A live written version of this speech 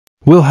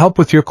We'll help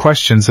with your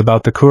questions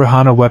about the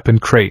Kurohana weapon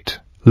crate,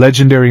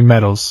 legendary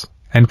medals,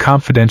 and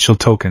confidential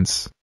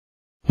tokens.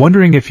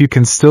 Wondering if you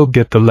can still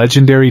get the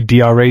legendary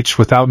DRH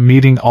without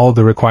meeting all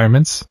the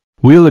requirements?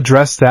 We'll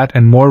address that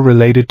and more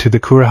related to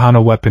the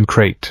Kurohana weapon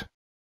crate.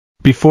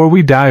 Before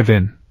we dive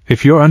in,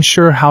 if you're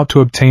unsure how to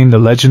obtain the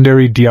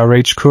legendary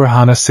DRH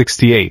Kurohana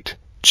 68,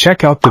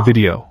 check out the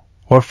video,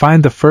 or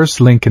find the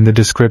first link in the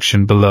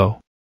description below.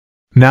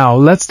 Now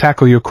let's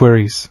tackle your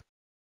queries.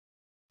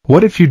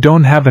 What if you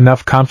don't have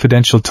enough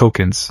confidential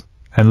tokens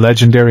and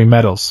legendary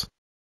medals?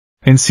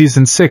 In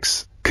Season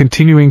 6,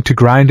 continuing to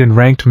grind in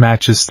ranked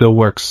matches still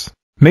works.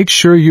 Make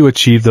sure you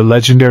achieve the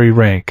legendary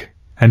rank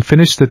and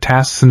finish the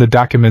tasks in the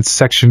documents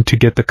section to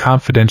get the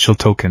confidential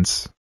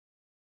tokens.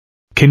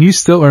 Can you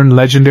still earn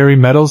legendary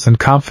medals and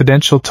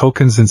confidential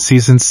tokens in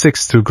Season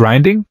 6 through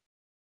grinding?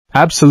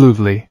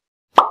 Absolutely.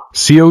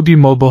 COD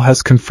Mobile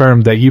has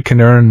confirmed that you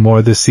can earn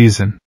more this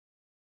season.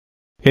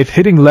 If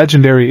hitting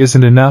legendary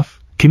isn't enough,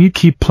 can you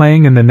keep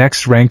playing in the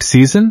next ranked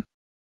season?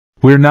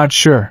 We're not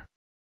sure.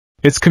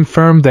 It's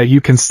confirmed that you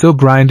can still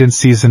grind in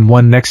Season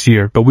 1 next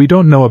year, but we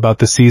don't know about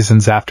the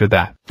seasons after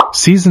that.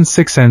 Season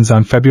 6 ends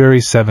on February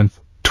 7th,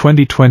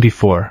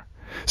 2024,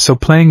 so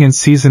playing in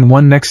Season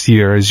 1 next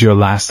year is your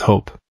last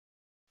hope.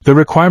 The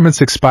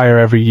requirements expire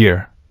every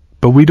year,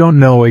 but we don't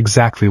know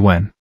exactly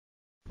when.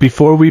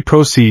 Before we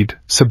proceed,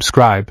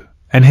 subscribe,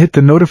 and hit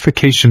the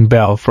notification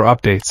bell for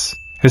updates,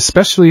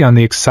 especially on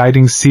the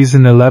exciting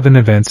Season 11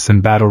 events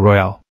and Battle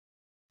Royale.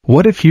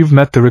 What if you've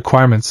met the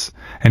requirements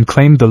and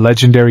claimed the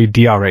legendary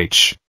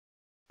DRH?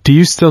 Do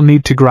you still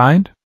need to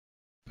grind?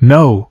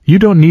 No, you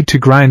don't need to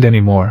grind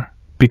anymore,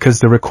 because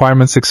the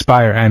requirements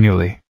expire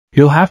annually.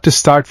 You'll have to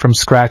start from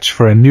scratch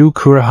for a new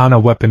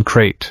Kurohana weapon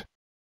crate,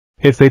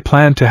 if they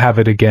plan to have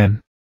it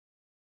again.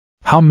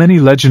 How many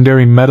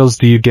legendary medals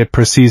do you get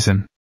per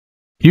season?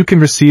 You can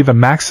receive a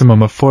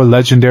maximum of 4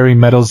 legendary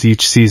medals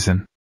each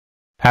season.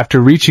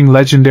 After reaching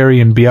legendary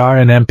in BR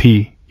and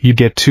MP, you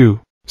get 2.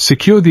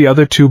 Secure the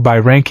other 2 by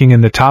ranking in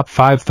the top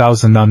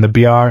 5,000 on the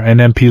BR and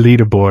MP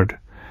leaderboard,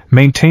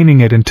 maintaining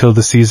it until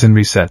the season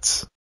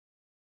resets.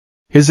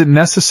 Is it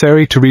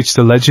necessary to reach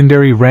the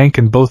legendary rank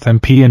in both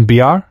MP and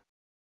BR?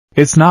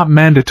 It's not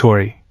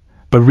mandatory,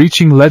 but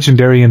reaching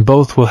legendary in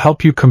both will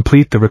help you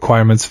complete the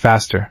requirements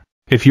faster.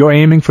 If you're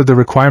aiming for the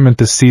requirement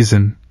this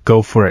season,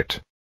 go for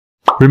it.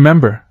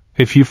 Remember,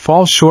 if you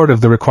fall short of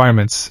the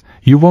requirements,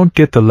 you won't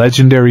get the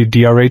legendary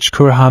DRH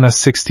Kurohana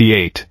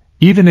 68,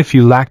 even if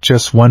you lack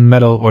just 1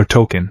 medal or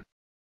token.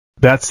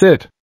 That's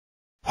it.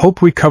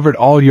 Hope we covered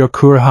all your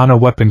Kurohana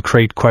weapon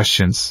crate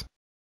questions.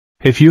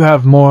 If you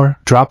have more,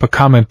 drop a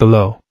comment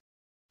below.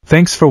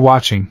 Thanks for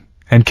watching,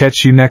 and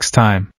catch you next time.